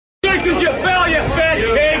because you fell, you fat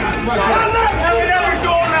pig. Have another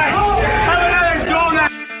donut. Have another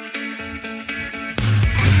donut.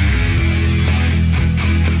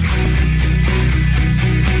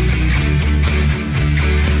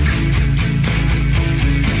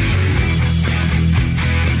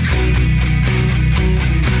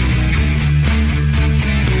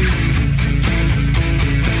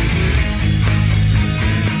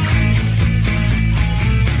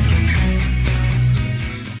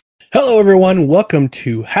 Hello, everyone. Welcome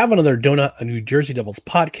to Have Another Donut, a New Jersey Devils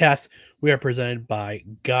podcast. We are presented by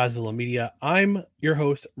Godzilla Media. I'm your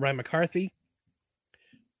host, Ryan McCarthy.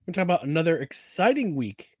 We're going to talk about another exciting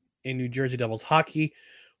week in New Jersey Devils hockey,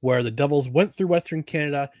 where the Devils went through Western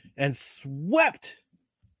Canada and swept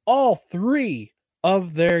all three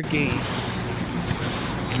of their games.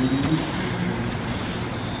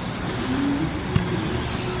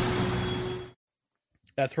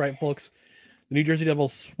 That's right, folks. The New Jersey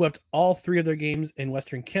Devils swept all three of their games in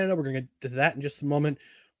Western Canada. We're going to get to that in just a moment.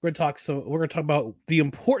 We're going to talk about the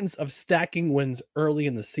importance of stacking wins early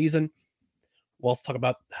in the season. We'll also talk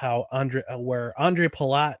about how Andre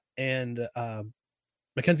Palat and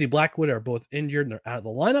Mackenzie Blackwood are both injured and they're out of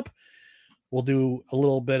the lineup. We'll do a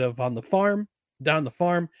little bit of down the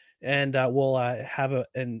farm, and we'll have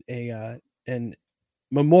an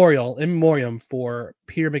memorial in memoriam for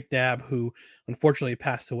Peter McNabb, who unfortunately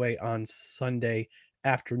passed away on Sunday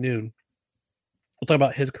afternoon. We'll talk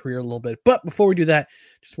about his career a little bit. But before we do that,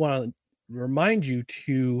 just want to remind you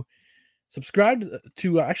to subscribe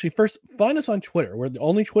to actually first find us on Twitter. We're the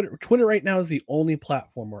only Twitter right now is the only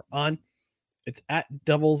platform we're on. It's at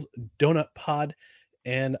Devils Donut Pod.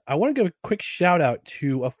 And I want to give a quick shout out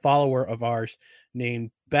to a follower of ours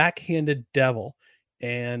named Backhanded Devil.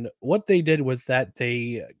 And what they did was that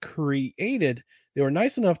they were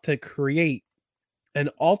nice enough to create an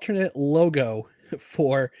alternate logo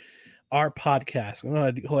for our podcast. I'm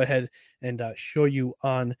going to go ahead and show you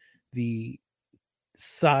on the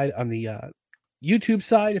side, on the YouTube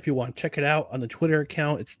side, if you want to check it out. On the Twitter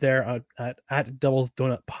account, it's there at Devils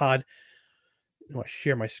Donut Pod. I want to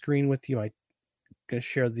share my screen with you. I'm going to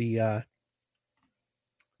share the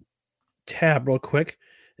tab real quick.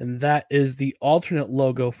 And that is the alternate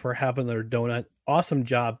logo for Have Another Donut. Awesome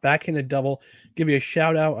job. Backhanded Devil. Give you a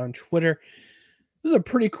shout out on Twitter. This is a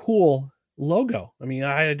pretty cool logo. I mean,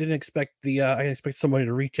 I didn't expect I expect somebody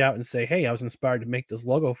to reach out and say, hey, I was inspired to make this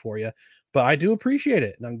logo for you. But I do appreciate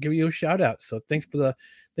it. And I'm giving you a shout out. So thanks for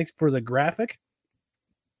the graphic.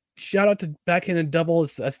 Shout out to Backhanded Devil.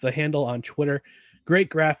 That's the handle on Twitter. Great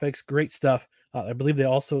graphics, great stuff. I believe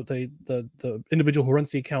the individual who runs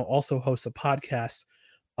the account also hosts a podcast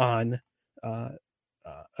on I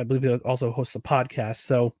believe they also hosts a podcast.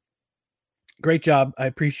 So great job. I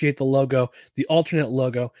appreciate the logo, the alternate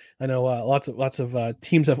logo. I know lots of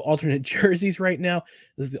teams have alternate jerseys right now.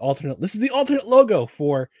 This is the alternate logo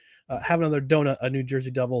for Have Another Donut, a New Jersey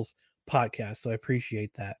Devils podcast. So I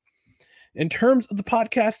appreciate that. In terms of the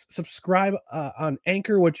podcast, subscribe on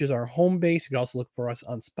Anchor, which is our home base. You can also look for us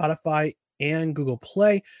on Spotify and Google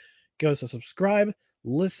Play. Give us a subscribe,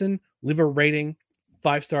 listen, leave a rating.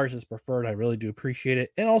 5 stars is preferred. I really do appreciate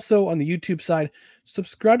it. And also on the YouTube side,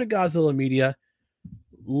 subscribe to Godzilla Media.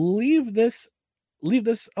 Leave this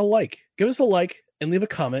a like. Give us a like and leave a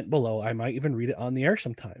comment below. I might even read it on the air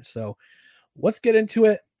sometimes. So let's get into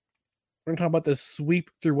it. We're going to talk about this sweep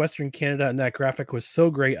through Western Canada, and that graphic was so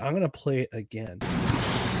great. I'm going to play it again.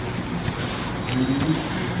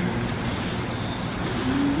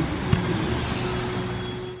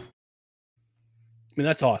 I mean,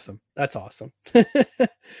 that's awesome. That's awesome.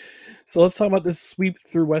 So let's talk about this sweep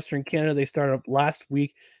through Western Canada. They started up last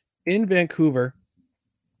week in Vancouver.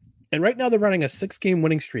 And right now they're running a 6-game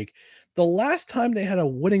winning streak. The last time they had a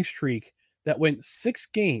winning streak that went 6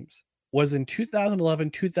 games was in 2011,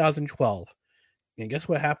 2012. And guess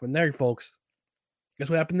what happened there, folks? Guess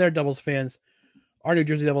what happened there, Devils fans? Our New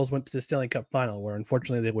Jersey Devils went to the Stanley Cup final, where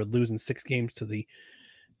unfortunately they were losing 6 games to the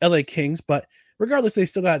LA Kings. But regardless, they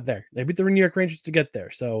still got there. They beat the New York Rangers to get there.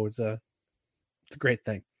 So it's a great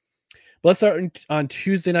thing. But let's start on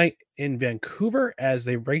Tuesday night in Vancouver as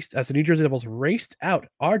the New Jersey Devils raced out.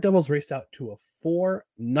 Our Devils raced out to a 4-0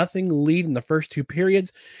 lead in the first 2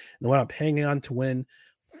 periods. And they went up hanging on to win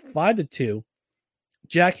 5-2.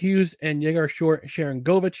 Jack Hughes and Yegor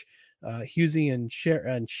Sharangovich, Hughesy and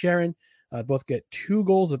Sharon both get 2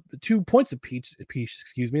 points apiece.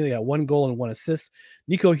 They got 1 goal and 1 assist.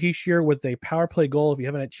 Nico Hischier with a power play goal. If you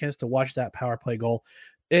haven't had a chance to watch that power play goal,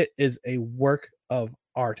 it is a work of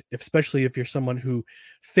art, especially if you're someone who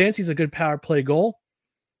fancies a good power play goal.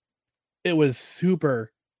 It was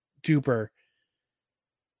super duper.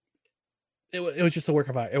 It was just a work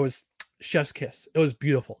of art. It was chef's kiss. It was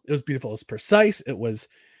beautiful. It was beautiful. It was precise. It was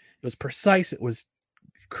precise. It was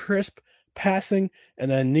crisp passing, and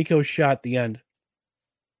then Nico's shot at the end.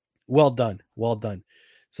 Well done. Well done.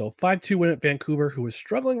 So 5-2 win at Vancouver, who is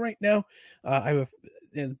struggling right now. I have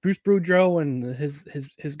Bruce Boudreau and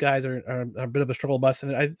his guys are a bit of a struggle bus.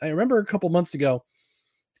 And I remember a couple months ago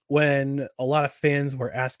when a lot of fans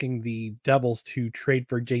were asking the Devils to trade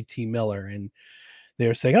for JT Miller, and they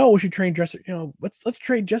were saying, "Oh, we should trade let's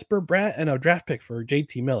trade Jesper Bratt and a draft pick for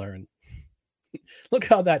JT Miller." And look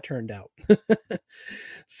how that turned out.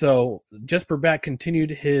 So Jesper Bratt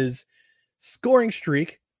continued his scoring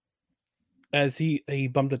streak as he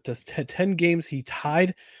bumped it to 10 games. He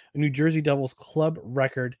tied a New Jersey Devils club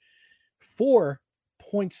record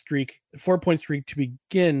 4-point streak to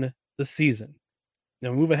begin the season.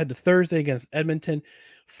 Now we move ahead to Thursday against Edmonton.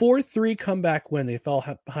 4-3 comeback win. They fell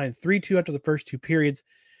behind 3-2 after the first two periods.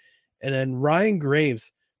 And then Ryan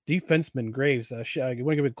Graves, defenseman Graves, I want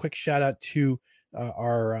to give a quick shout out to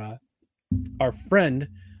our friend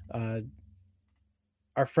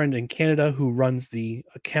in Canada who runs the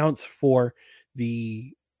accounts for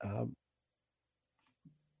the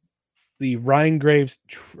Ryan Graves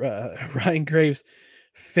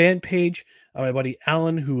fan page. My buddy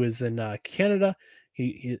Alan, who is in Canada,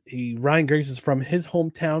 Ryan Graves is from his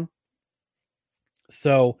hometown,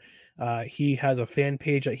 so he has a fan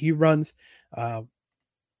page that he runs.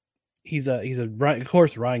 He's of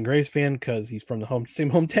course Ryan Graves fan because he's from the same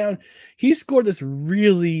hometown. He scored this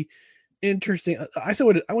really interesting. I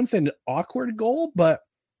wouldn't say an awkward goal, but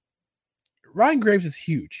Ryan Graves is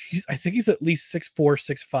huge. I think he's at least 6'4",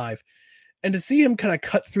 6'5", and to see him kind of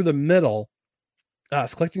cut through the middle,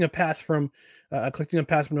 collecting a pass from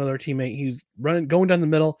another teammate. He's going down the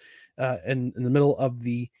middle, in the middle of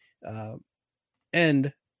the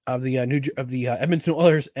end of the Edmonton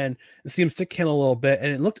Oilers, and see him stick handle a little bit,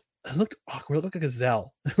 and it looked awkward. It looked like a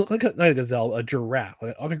gazelle. It looked like not a gazelle, a giraffe,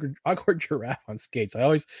 like an awkward giraffe on skates. I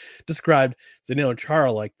always described Zdeno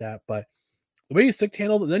Chara like that, but the way he stick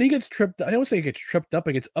handled, and then he gets tripped. I don't say he gets tripped up,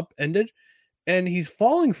 he gets upended, and he's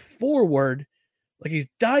falling forward like he's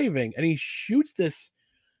diving, and he shoots this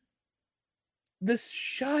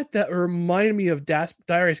shot that reminded me of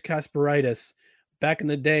Darius Kasparaitis back in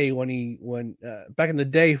the day back in the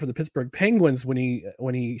day for the Pittsburgh Penguins when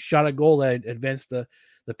he shot a goal that advanced the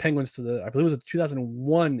Penguins to I believe it was the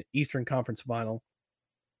 2001 Eastern Conference Final.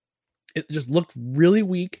 It just looked really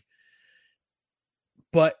weak,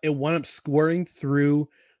 but it wound up scoring through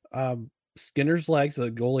Skinner's legs,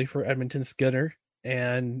 the goalie for Edmonton, Skinner,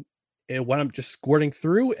 and it wound up just squirting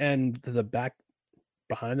through and to the back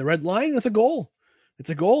behind the red line. It's a goal.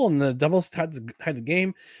 And the Devils tied the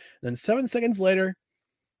game. Then 7 seconds later,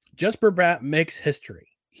 Jesper Bratt makes history.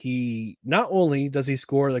 He not only does he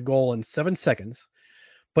score the goal in 7 seconds,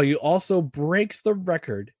 but he also breaks the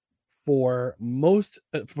record for most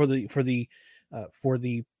for the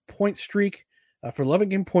point streak, for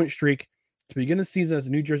 11-game point streak to begin the season as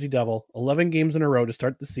a New Jersey Devil. 11 games in a row to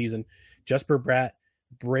start the season. Jesper Bratt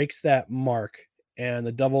breaks that mark, and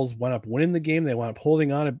the Devils wound up winning the game. They wound up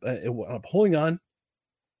holding on.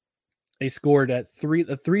 They scored at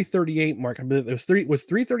the 3:38 mark. I believe it was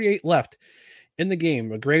 3:38 left in the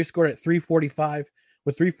game. Graves scored at 3:45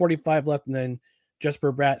 with 3:45 left, and then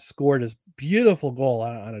Jesper Bratt scored his beautiful goal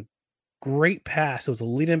on a great pass. It was a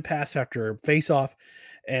lead-in pass after a face-off,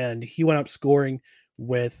 and he went up scoring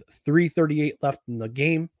with 3:38 left in the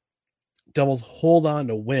game. Devils hold on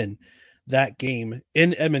to win that game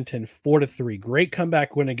in Edmonton 4-3. Great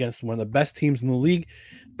comeback win against one of the best teams in the league.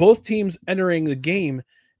 Both teams entering the game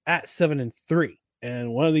at 7-3,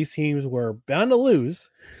 and one of these teams were bound to lose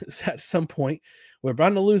at some point. We're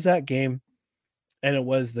bound to lose that game, and it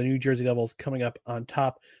was the New Jersey Devils coming up on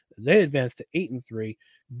top. They advanced to 8-3,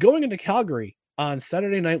 going into Calgary on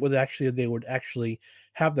Saturday night. They would actually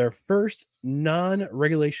have their first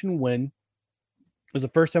non-regulation win. It was the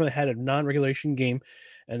first time they had a non-regulation game,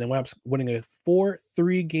 and they went up winning a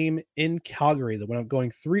 4-3 game in Calgary. They went up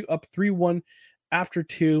going 3-1 after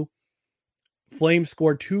 2. Flames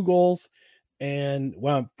scored 2 goals and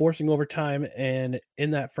wound up forcing overtime. And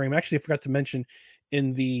in that frame, actually, I forgot to mention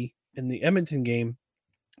in the Edmonton game,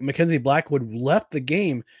 Mackenzie Blackwood left the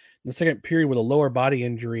game in the second period with a lower body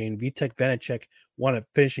injury, and Vitek Vanacek wound up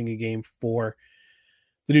finishing a game for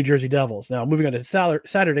the New Jersey Devils. Now, moving on to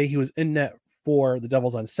Saturday, he was in net for the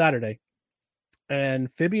Devils on Saturday. And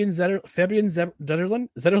Fabian Zetterlund,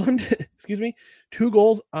 excuse me, 2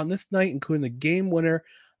 goals on this night, including the game winner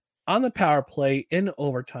on the power play in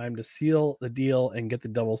overtime to seal the deal and get the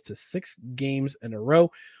Devils to 6 games in a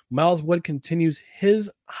row. Miles Wood continues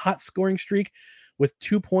his hot scoring streak with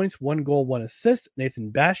 2 points, 1 goal, 1 assist. Nathan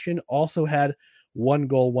Bastian also had 1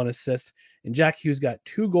 goal, 1 assist. And Jack Hughes got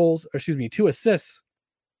 2 assists,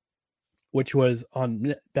 which was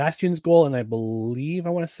on Bastian's goal. And I believe, I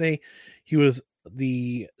want to say he was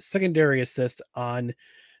the secondary assist on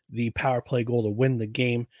the power play goal to win the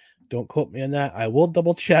game. Don't quote me on that. I will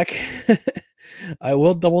double check.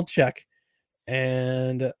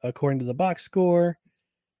 And according to the box score,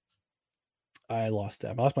 I lost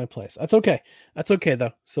my place. That's okay. That's okay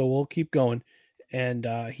though. So we'll keep going. And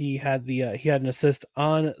he had an assist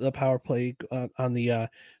on the power play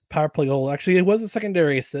power play goal. Actually, it was a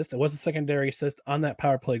secondary assist. It was a secondary assist on that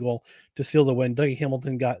power play goal to seal the win. Dougie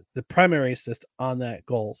Hamilton got the primary assist on that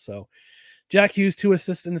goal. So Jack Hughes 2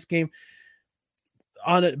 assists in this game.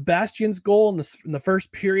 On Bastian's goal in the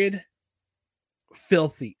first period,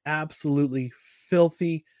 filthy, absolutely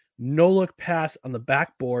filthy. No look pass on the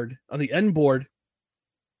backboard, on the end board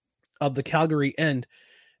of the Calgary end.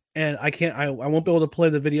 And I won't be able to play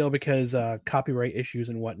the video because copyright issues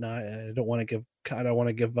and whatnot. I don't want to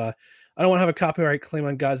have a copyright claim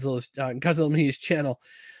on Godzilla Media's channel,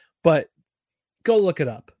 but go look it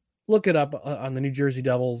up. Look it up on the New Jersey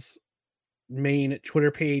Devils main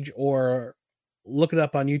Twitter page, or look it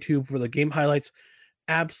up on YouTube for the game highlights.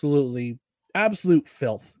 Absolute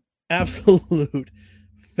filth. Absolute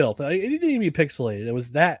filth. It didn't even be pixelated. It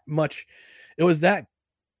was that much. It was that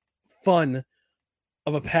fun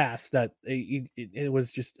of a pass that it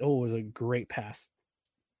was just, it was a great pass.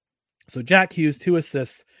 So Jack Hughes 2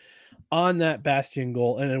 assists on that Bastian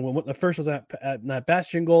goal. And then when the first was at that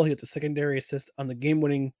Bastian goal, he had the secondary assist on the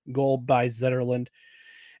game-winning goal by Zetterlund.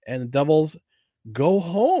 And the Devils go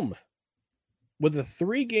home with a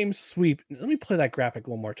 3-game sweep. Let me play that graphic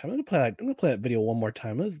one more time. I'm going to play that video one more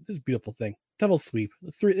time. This is a beautiful thing. Devils sweep.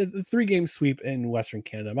 The 3-game sweep in Western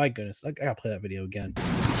Canada. My goodness. I got to play that video again.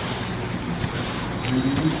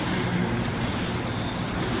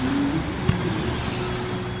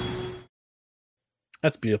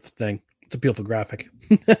 That's a beautiful thing. It's a beautiful graphic.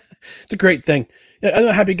 It's a great thing. Yeah, I'm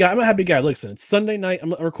a happy guy. Listen, it's Sunday night.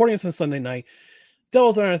 I'm recording this on Sunday night.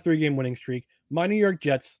 Devils are on a 3-game winning streak. My New York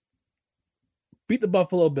Jets beat the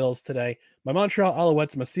Buffalo Bills today. My Montreal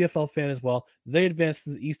Alouettes, I'm a CFL fan as well. They advanced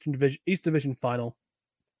to the East Division final.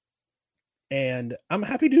 And I'm a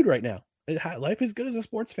happy dude right now. Life is good as a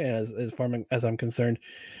sports fan, as I'm concerned.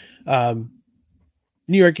 New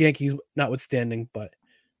York Yankees notwithstanding, but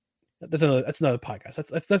that's another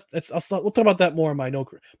podcast. We'll talk about that more on my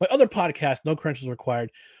other podcast, No Credentials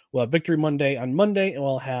Required. We'll have Victory Monday on Monday, and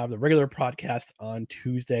we'll have the regular podcast on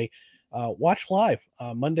Tuesday. Watch live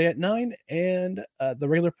Monday at 9, and the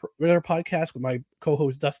regular podcast with my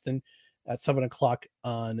co-host Dustin at 7:00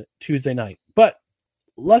 on Tuesday night. But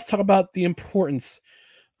let's talk about the importance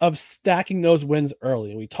of stacking those wins early.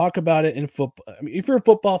 And we talk about it in football. I mean, if you're a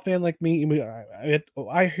football fan like me,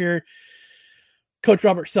 I hear Coach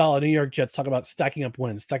Robert Saleh, New York Jets, talk about stacking up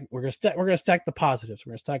wins. We're gonna stack the positives.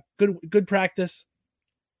 We're gonna stack good practice,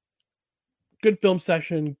 good film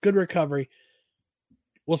session, good recovery.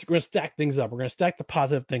 We're gonna stack things up. We're gonna stack the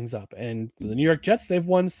positive things up. And for the New York Jets, they've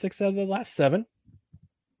won 6 out of the last 7.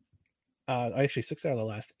 Actually 6 out of the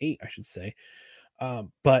last 8, I should say.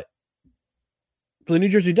 But for the New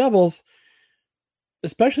Jersey Devils,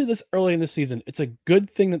 especially this early in the season, it's a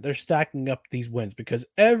good thing that they're stacking up these wins, because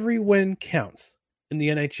every win counts in the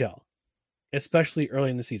NHL, especially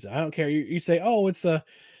early in the season. I don't care. You say, oh, it's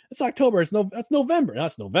October. It's November. No,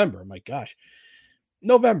 it's November. My gosh.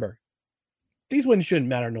 November. These wins shouldn't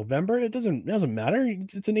matter in November. It doesn't matter.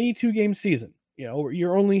 It's an 82-game season. You know,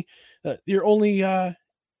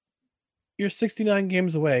 you're 69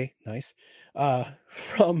 games away. Nice.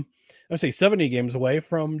 From, I would say 70 games away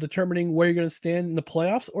from determining where you're going to stand in the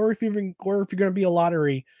playoffs, or if you're going to be a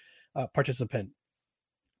lottery participant.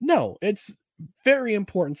 No, it's very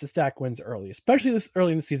important to stack wins early, especially this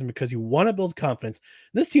early in the season, because you want to build confidence.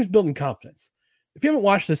 This team's building confidence. If you haven't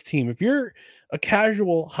watched this team, if you're a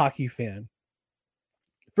casual hockey fan,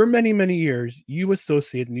 for many, many years, you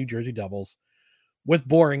associate the New Jersey Devils with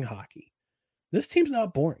boring hockey. This team's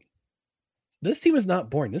not boring. This team is not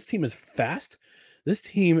boring. This team is fast. This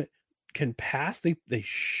team can pass. They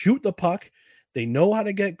shoot the puck. They know how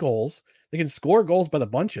to get goals. They can score goals by the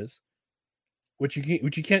bunches, which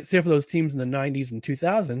you can't say for those teams in the 90s and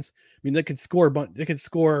 2000s. I mean, they could score. I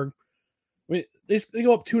mean, they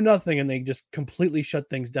go up 2-0 and they just completely shut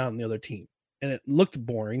things down on the other team. And it looked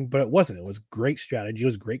boring, but it wasn't. It was great strategy. It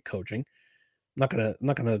was great coaching. I'm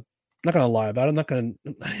not gonna lie about it. I'm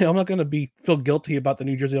not gonna feel guilty about the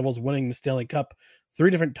New Jersey Devils winning the Stanley Cup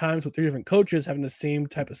 3 different times with 3 different coaches having the same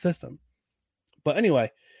type of system. But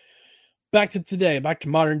anyway, back to today, back to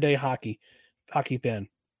modern day hockey. hockey fan,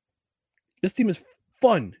 this team is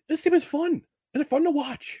fun. This team is fun. And they're fun to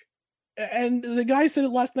watch. And the guy said it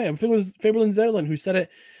last night. I think it was Faberlin Zetterlund who said it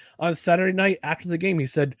on Saturday night after the game. He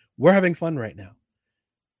said, we're having fun right now.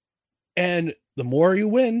 And the more you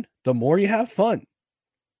win, the more you have fun.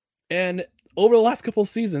 And over the last couple of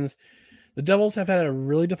seasons, the Devils have had a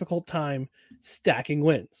really difficult time stacking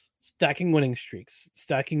wins, stacking winning streaks,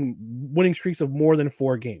 stacking winning streaks of more than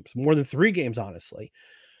 4 games, more than 3 games, honestly,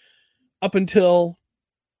 up until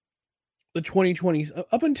the 2020s,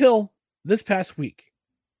 up until this past week,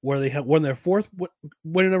 where they have won their 4th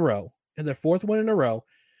win in a row, and their 4th win in a row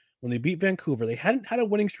when they beat Vancouver. They hadn't had a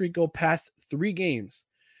winning streak go past 3 games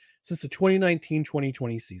since the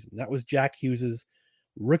 2019-2020 season. That was Jack Hughes's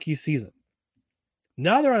rookie season.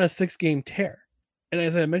 Now they're on a 6-game tear. And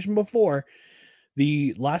as I mentioned before,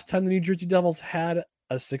 the last time the New Jersey Devils had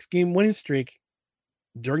a 6-game winning streak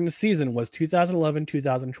during the season was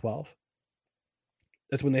 2011-2012.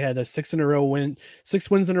 That's when they had a 6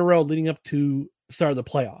 wins in a row leading up to the start of the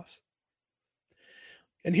playoffs.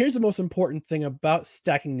 And here's the most important thing about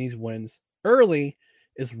stacking these wins early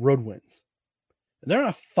is road wins. And they're on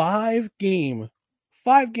a 5-game,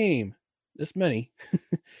 this many,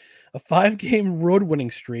 a 5-game road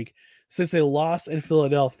winning streak since they lost in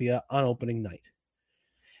Philadelphia on opening night.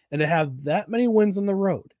 And to have that many wins on the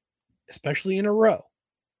road, especially in a row,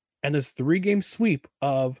 and this 3-game sweep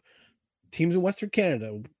of teams in Western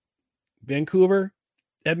Canada, Vancouver,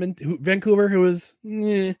 who is,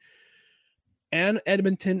 and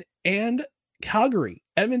Edmonton and Calgary.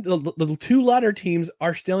 The 2 latter teams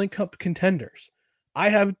are Stanley Cup contenders. I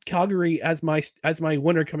have Calgary as my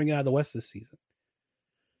winner coming out of the West this season.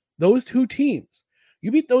 Those 2 teams,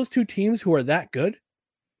 you beat those 2 teams who are that good,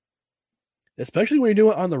 especially when you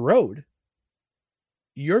do it on the road,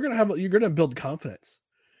 you're gonna build confidence.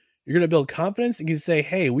 You're gonna build confidence, and you can say,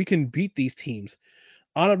 "Hey, we can beat these teams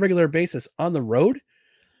on a regular basis on the road."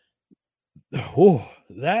 Oh,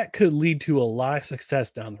 that could lead to a lot of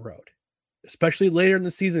success down the road, especially later in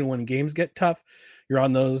the season when games get tough. You're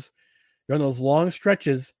on those long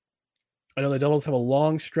stretches. I know the Devils have a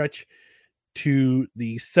long stretch to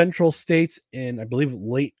the Central States in, I believe,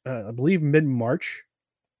 mid-March.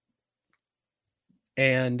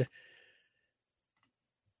 And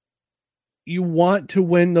you want to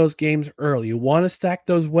win those games early. You want to stack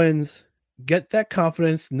those wins, get that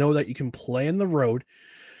confidence, know that you can play on the road,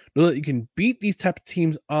 know that you can beat these type of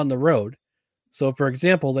teams on the road. So, for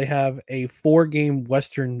example, they have a 4-game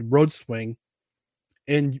Western road swing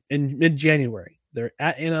in mid-January. They're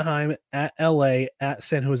at Anaheim, at LA, at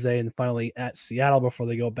San Jose, and finally at Seattle before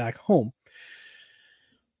they go back home.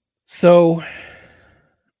 So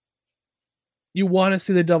you want to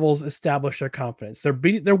see the Devils establish their confidence. They're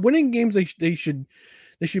winning games they should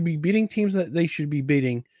be beating teams that they should be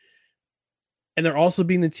beating. And they're also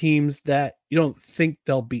beating the teams that you don't think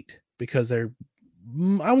they'll beat because they're,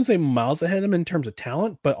 I wouldn't say miles ahead of them in terms of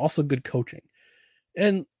talent, but also good coaching.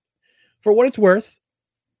 And for what it's worth,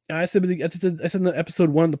 I said in the episode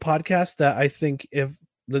 1 of the podcast that I think if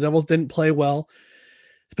the Devils didn't play well,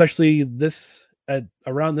 especially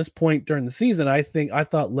around this point during the season, I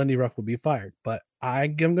thought Lindy Ruff would be fired. But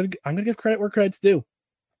I'm gonna give credit where credit's due.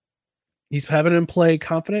 He's having him play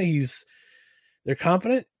confident. They're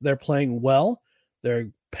confident. They're playing well. They're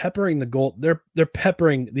peppering the goal. They're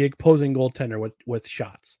peppering the opposing goaltender with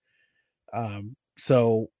shots.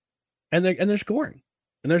 So they're scoring.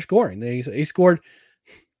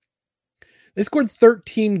 They scored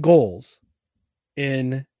 13 goals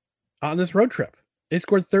on this road trip. They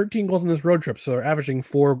scored 13 goals on this road trip, so they're averaging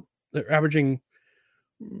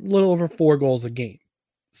a little over 4 goals a game.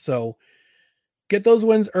 So get those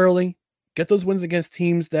wins early. Get those wins against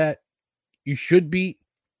teams that you should beat.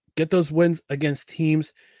 Get those wins against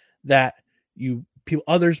teams that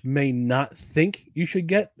others may not think you should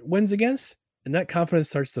get wins against, and that confidence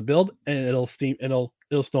starts to build, and it'll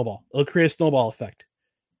snowball. It'll create a snowball effect.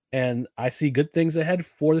 And I see good things ahead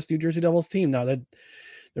for this New Jersey Devils team. Now, that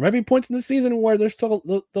there might be points in the season where they'll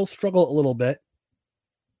struggle a little bit,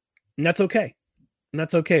 and that's okay. And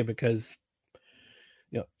that's okay because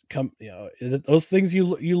those things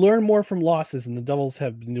you learn more from losses, and the Devils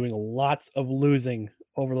have been doing lots of losing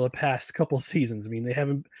over the past couple of seasons. I mean,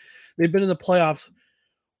 they've been in the playoffs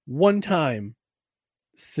 1 time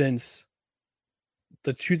since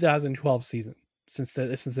the 2012 season. Since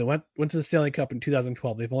they went to the Stanley Cup in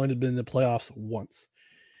 2012, they've only been in the playoffs once,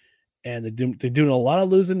 and they're doing a lot of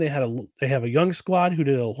losing. They have a young squad who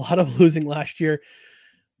did a lot of losing last year,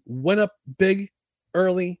 went up big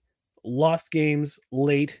early, lost games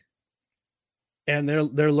late, and they're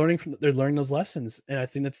learning those lessons. And I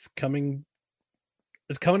think it's coming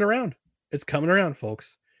around. It's coming around,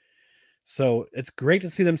 folks. So it's great to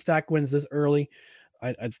see them stack wins this early.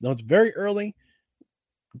 I know it's very early.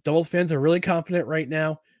 Devils fans are really confident right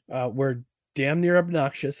now. We're damn near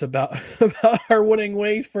obnoxious about about our winning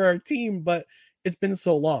ways for our team, but it's been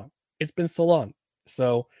so long. It's been so long.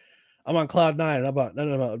 So I'm on cloud nine. I don't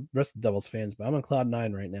know about the rest of the Devils fans, but I'm on cloud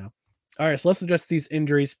nine right now. All right, so let's address these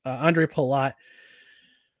injuries. Andre Palat.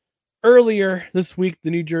 Earlier this week, the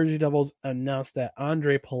New Jersey Devils announced that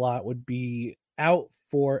Andre Palat would be out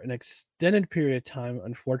for an extended period of time,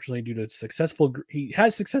 unfortunately, due to he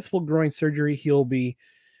had successful groin surgery.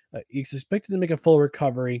 He's expected to make a full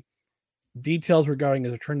recovery. Details regarding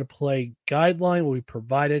his return to play guideline will be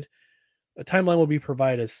provided. A timeline will be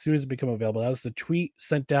provided as soon as it becomes available. That was the tweet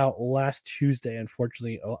sent out last Tuesday.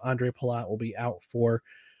 Unfortunately, Andre Palat will be out for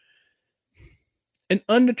an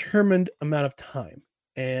undetermined amount of time.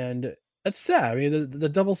 And that's sad. I mean, the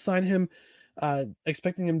Devils signed him,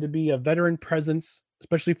 expecting him to be a veteran presence,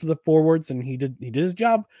 especially for the forwards, and he did his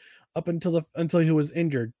job up until he was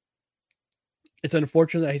injured. It's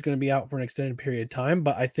unfortunate that he's going to be out for an extended period of time,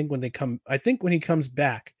 but I think when he comes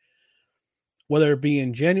back, whether it be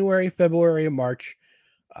in January, February, or March,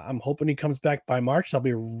 I'm hoping he comes back by March. I'll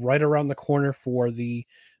be right around the corner for the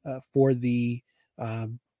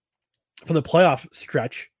playoff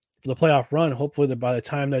stretch, for the playoff run. Hopefully that by the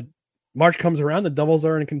time that March comes around, the Devils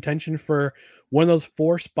are in contention for one of those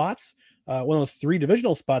 4 spots, one of those 3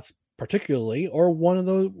 divisional spots, particularly, or one of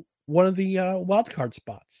the wild card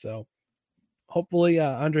spots. So hopefully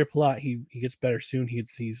Andre Palat, he gets better soon.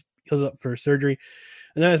 He's heals up for surgery.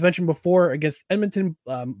 And then, as mentioned before, against Edmonton,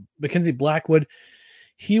 Mackenzie Blackwood,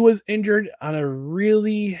 he was injured on a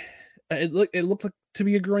really, it looked like to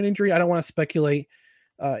be a groin injury. I don't want to speculate.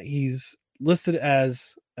 He's listed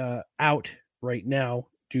as out right now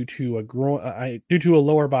due to a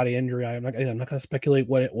lower body injury. I'm not going to speculate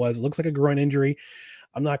what it was. It looks like a groin injury.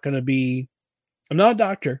 I'm not a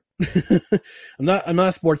doctor. I'm not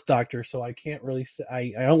a sports doctor, so I can't really say,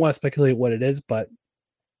 I don't want to speculate what it is, but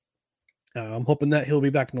I'm hoping that he'll be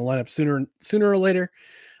back in the lineup sooner or later.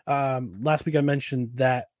 Last week I mentioned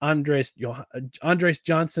that Andres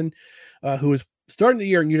Johnson, who was starting the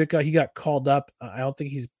year in Utica, he got called up. I don't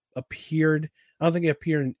think he appeared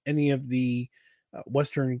in any of the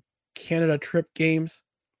Western Canada trip games.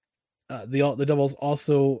 The Devils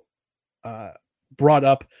also brought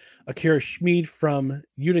up Akira Schmid from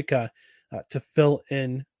Utica to fill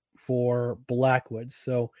in for Blackwood.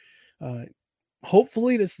 So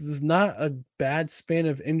hopefully this is not a bad span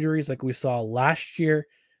of injuries like we saw last year,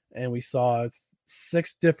 and we saw 7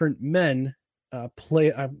 different men play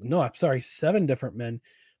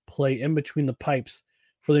in between the pipes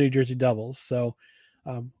for the New Jersey Devils. So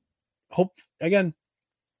hope, again,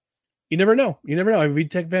 you never know. I mean,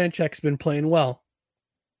 Vitek Vanacek's been playing well.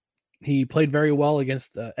 He played very well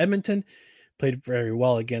against Edmonton, played very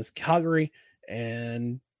well against Calgary,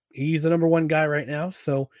 and he's the number 1 guy right now.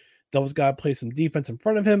 So Devils got to play some defense in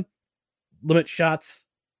front of him, limit shots.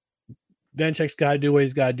 Vanacek's got to do what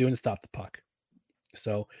he's got to do and stop the puck.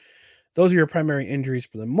 So those are your primary injuries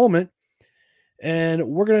for the moment. And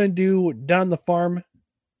we're going to do Down the Farm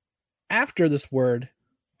after this word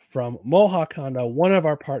from Mohawk Honda, one of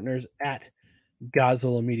our partners at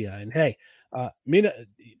Godzilla Media. And hey,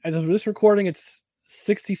 as of this recording, it's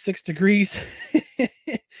 66 degrees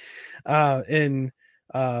in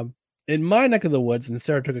my neck of the woods in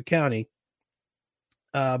Saratoga County.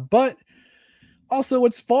 But also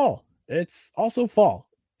it's fall. It's also fall.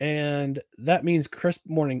 And that means crisp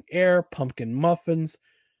morning air, pumpkin muffins,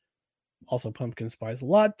 also pumpkin spice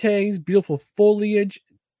lattes, beautiful foliage.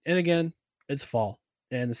 And again, it's fall.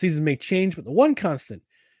 And the season may change, but the one constant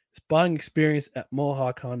is buying experience at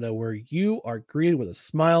Mohawk Honda, where you are greeted with a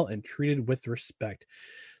smile and treated with respect.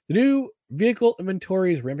 The new vehicle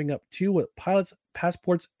inventory is ramping up too, with pilots,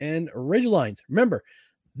 passports, and Ridgelines. Remember,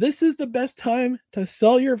 this is the best time to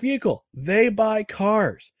sell your vehicle. They buy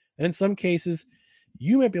cars. And in some cases,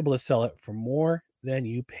 you might be able to sell it for more than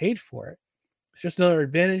you paid for it. It's just another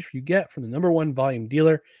advantage you get from the number 1 volume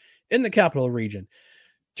dealer in the capital region.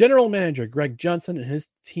 General Manager Greg Johnson and his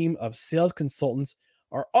team of sales consultants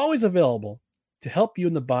are always available to help you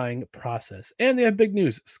in the buying process. And they have big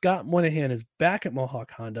news. Scott Moynihan is back at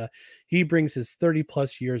Mohawk Honda. He brings his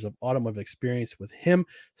 30-plus years of automotive experience with him.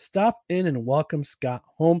 Stop in and welcome Scott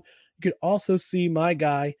home. You could also see my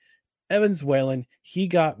guy, Evans Whalen. He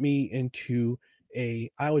got me into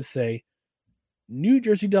I would say, New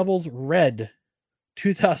Jersey Devils red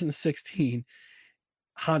 2016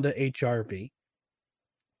 Honda HR-V.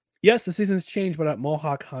 Yes, the season's changed, but at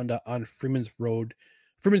Mohawk Honda on Freeman's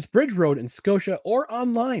Bridge Road in Scotia, or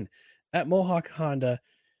online at Mohawk Honda,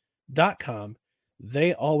 Devils.com.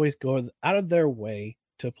 They always go out of their way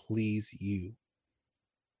to please you.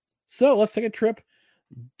 So let's take a trip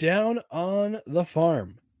down on the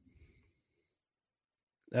farm.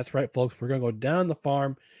 That's right, folks. We're going to go down the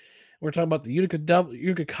farm. We're talking about the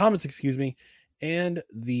Utica Comets, and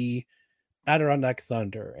the Adirondack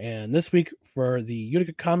Thunder. And this week for the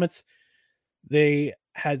Utica Comets, they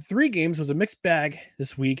had 3 games. It was a mixed bag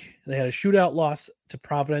this week. They had a shootout loss to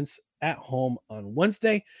Providence at home on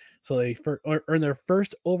Wednesday. So they earned their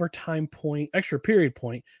first overtime point, extra period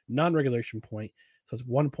point, non-regulation point. So it's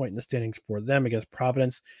 1 point in the standings for them against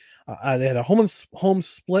Providence. They had a home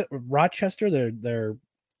split with Rochester. They're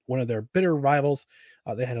one of their bitter rivals.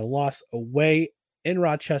 They had a loss away in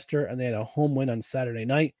Rochester, and they had a home win on Saturday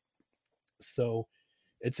night. So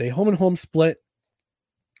it's a home and home split.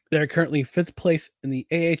 They're currently 5th place in the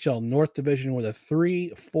AHL North Division with a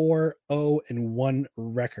 3-4-0-1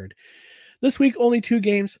 record. This week, only 2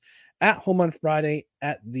 games at home on Friday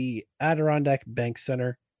at the Adirondack Bank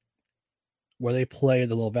Center, where they play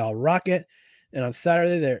the Laval Rocket. And on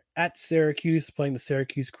Saturday, they're at Syracuse playing the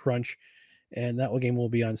Syracuse Crunch. And that game will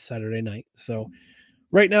be on Saturday night. So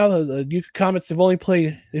right now, the Utica Comets they've only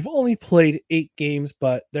played 8 games,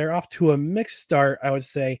 but they're off to a mixed start. I would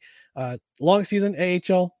say long season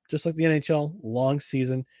AHL, just like the NHL, long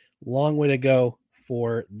season, long way to go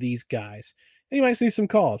for these guys. And you might see some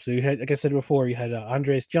call-ups. So you had, like I said before, you had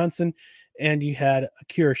Andreas Johnson and you had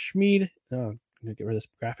Akira Schmid. I'm gonna get rid of this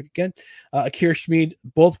graphic again. Akira Schmid,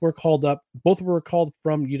 both were called up. Both were called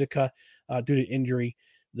from Utica due to injury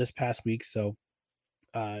this past week. So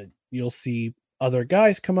you'll see other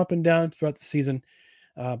guys come up and down throughout the season.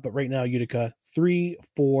 But right now, Utica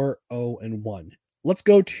 3-4-0-1. Let's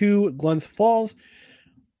go to Glens Falls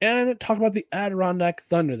and talk about the Adirondack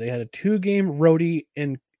Thunder. They had a 2-game roadie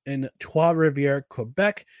in Trois-Rivières,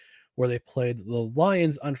 Quebec, where they played the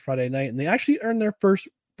Lions on Friday night, and they actually earned their first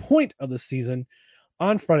point of the season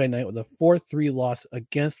on Friday night with a 4-3 loss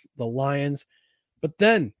against the Lions. But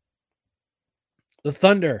then the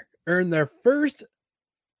Thunder earned their first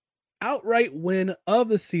outright win of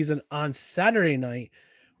the season on Saturday night,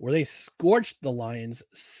 where they scorched the Lions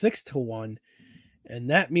 6-1, and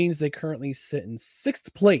that means they currently sit in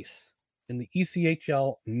 6th place in the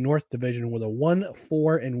ECHL North Division with a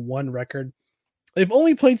 1-4-1 record. They've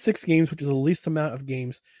only played 6 games, which is the least amount of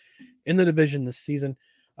games in the division this season,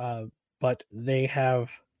 but they've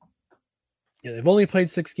only played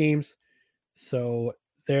 6 games, so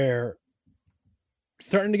they're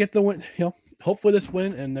starting to get the win. Hopefully this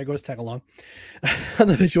win, and there goes Tagalong. On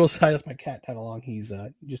the visual side, that's my cat Tagalong. He's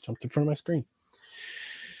just jumped in front of my screen.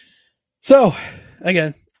 So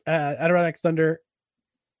again, Adirondack Thunder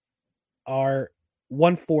are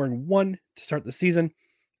 1-4-1 to start the season.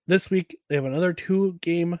 This week they have another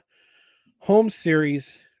 2-game home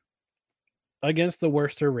series against the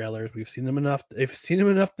Worcester Railers. We've seen them enough. They've seen them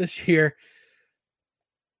enough this year.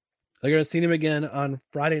 They're going to see him again on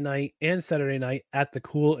Friday night and Saturday night at the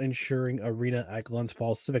Cool Insuring Arena at Glens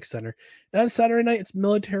Falls Civic Center. And Saturday night, it's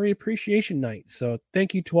Military Appreciation Night. So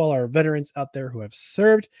thank you to all our veterans out there who have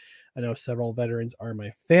served. I know several veterans are my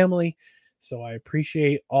family, so I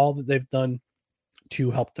appreciate all that they've done to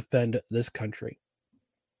help defend this country.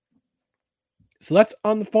 So that's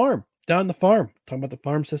on the farm, down the farm. Talking about the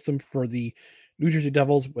farm system for the New Jersey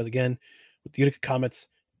Devils with the Utica Comets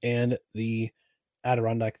and the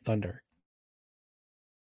Adirondack Thunder.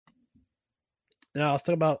 Now let's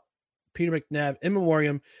talk about Peter McNabb in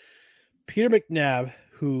memoriam. Peter McNabb,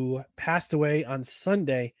 who passed away on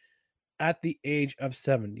Sunday at the age of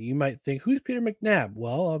 70. You might think, who's Peter McNabb?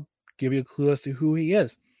 Well, I'll give you a clue as to who he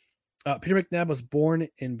is. Peter McNabb was born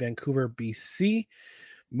in Vancouver, BC,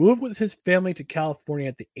 moved with his family to California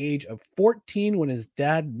at the age of 14 when his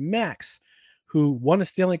dad, Max, who won a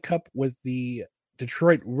Stanley Cup with the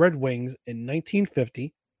Detroit Red Wings in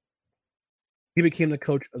 1950. He became the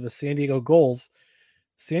coach of the San Diego Gulls,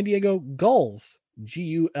 Gulls,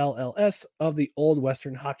 of the Old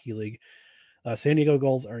Western Hockey League. San Diego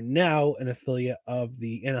Gulls are now an affiliate of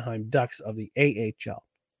the Anaheim Ducks of the AHL.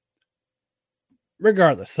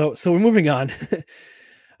 Regardless, so we're moving on.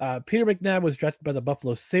 Peter McNabb was drafted by the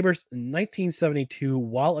Buffalo Sabres in 1972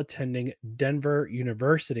 while attending Denver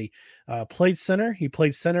University. He played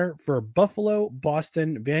center for Buffalo,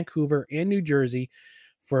 Boston, Vancouver, and New Jersey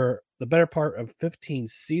for the better part of 15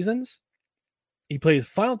 seasons. He played his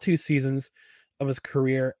final 2 seasons of his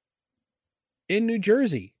career in New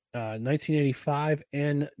Jersey, 1985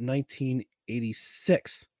 and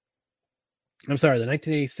 1986. I'm sorry, the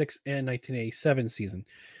 1986 and 1987 season.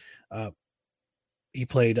 He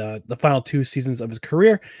played the final 2 seasons of his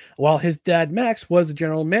career, while his dad, Max, was the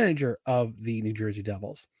general manager of the New Jersey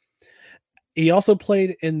Devils. He also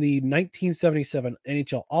played in the 1977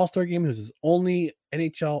 NHL All-Star Game. It was his only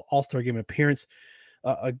NHL All-Star Game appearance.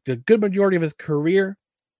 The good majority of his career,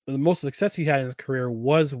 the most success he had in his career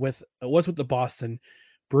was with the Boston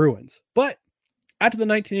Bruins. But after the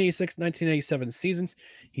 1986-1987 seasons,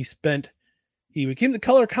 he became the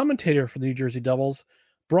color commentator for the New Jersey Devils,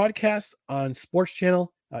 broadcast on Sports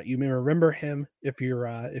Channel. You may remember him if you're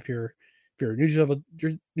a New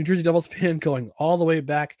Jersey Devils fan going all the way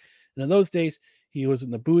back. And in those days, he was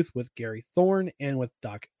in the booth with Gary Thorne and with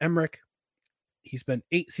Doc Emmerich. He spent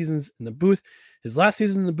 8 seasons in the booth. His last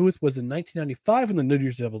season in the booth was in 1995 when the New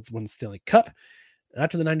Jersey Devils won the Stanley Cup. And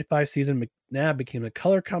after the 95 season, McNabb became a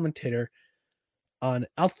color commentator on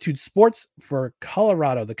Altitude Sports for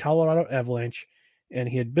Colorado, the Colorado Avalanche, and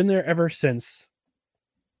he had been there ever since,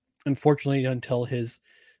 unfortunately, until his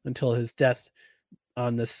death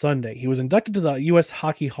on this Sunday. He was inducted to the U.S.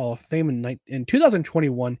 Hockey Hall of Fame in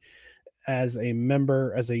 2021 as a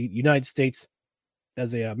member of the United States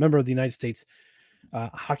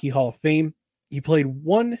Hockey Hall of Fame. He played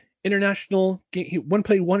one international game.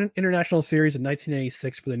 Played one international series in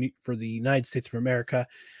 1986 for the United States of America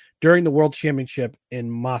during the World Championship in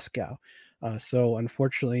Moscow. So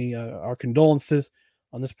unfortunately, our condolences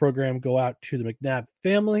on this program go out to the McNabb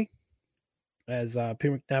family, as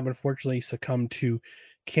Peter McNabb unfortunately succumbed to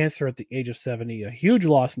cancer at the age of 70, a huge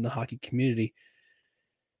loss in the hockey community.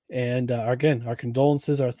 And again, our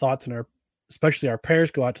condolences, our thoughts, and especially our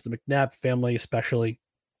prayers go out to the McNabb family, especially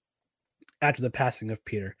after the passing of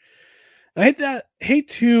Peter. I hate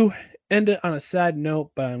to end it on a sad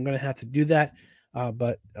note, but I'm going to have to do that.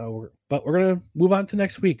 But we're going to move on to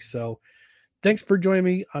next week. So thanks for joining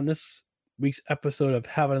me on this week's episode of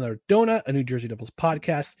Have Another Donut, a New Jersey Devils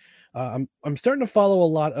podcast. I'm starting to follow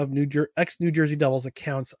a lot of ex-New Jersey Devils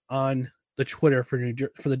accounts on the Twitter for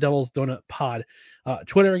the Devils Donut Pod.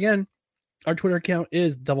 Twitter again, our Twitter account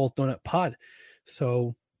is Devils Donut Pod.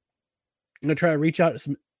 So I'm going to try to reach out to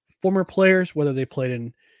some former players, whether they played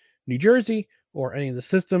in New Jersey or any of the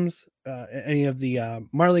systems, any of the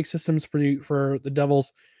minor league systems for the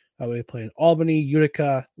Devils. We played in Albany,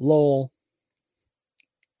 Utica, Lowell,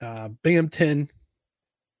 Binghamton,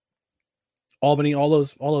 Albany, all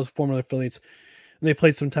those former affiliates, and they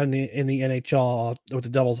played sometime in the NHL with the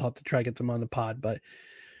Devils. I'll have to try to get them on the pod, but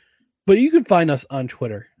you can find us on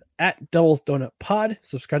Twitter at Devils Donut Pod.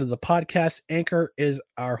 Subscribe to the podcast. Anchor is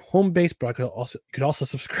our home base, but you could also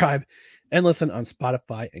subscribe and listen on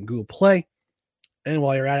Spotify and Google Play. And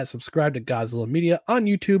while you're at it, subscribe to Godzilla Media on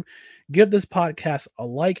YouTube. Give this podcast a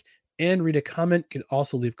like and read a comment. You can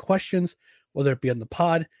also leave questions, whether it be on the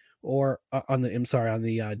pod or on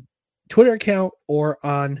the Twitter account or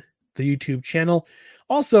on the YouTube channel.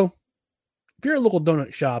 Also, if you're a local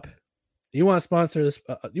donut shop, you want to sponsor this,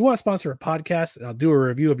 you want to sponsor a podcast, and I'll do a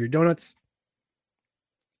review of your donuts,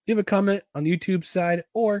 leave a comment on the YouTube side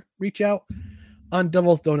or reach out on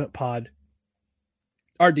Devil's Donut Pod.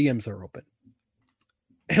 Our DMs are open.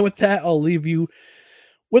 And with that, I'll leave you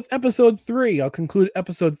with episode 3. I'll conclude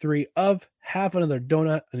episode 3 of Have Another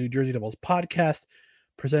Donut, a New Jersey Devils podcast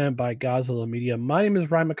presented by Godzilla Media. My name is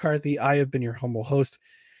Ryan McCarthy. I have been your humble host,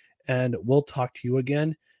 and we'll talk to you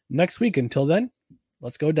again next week. Until then,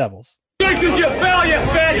 let's go Devils. You fell, you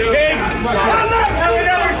fat pig!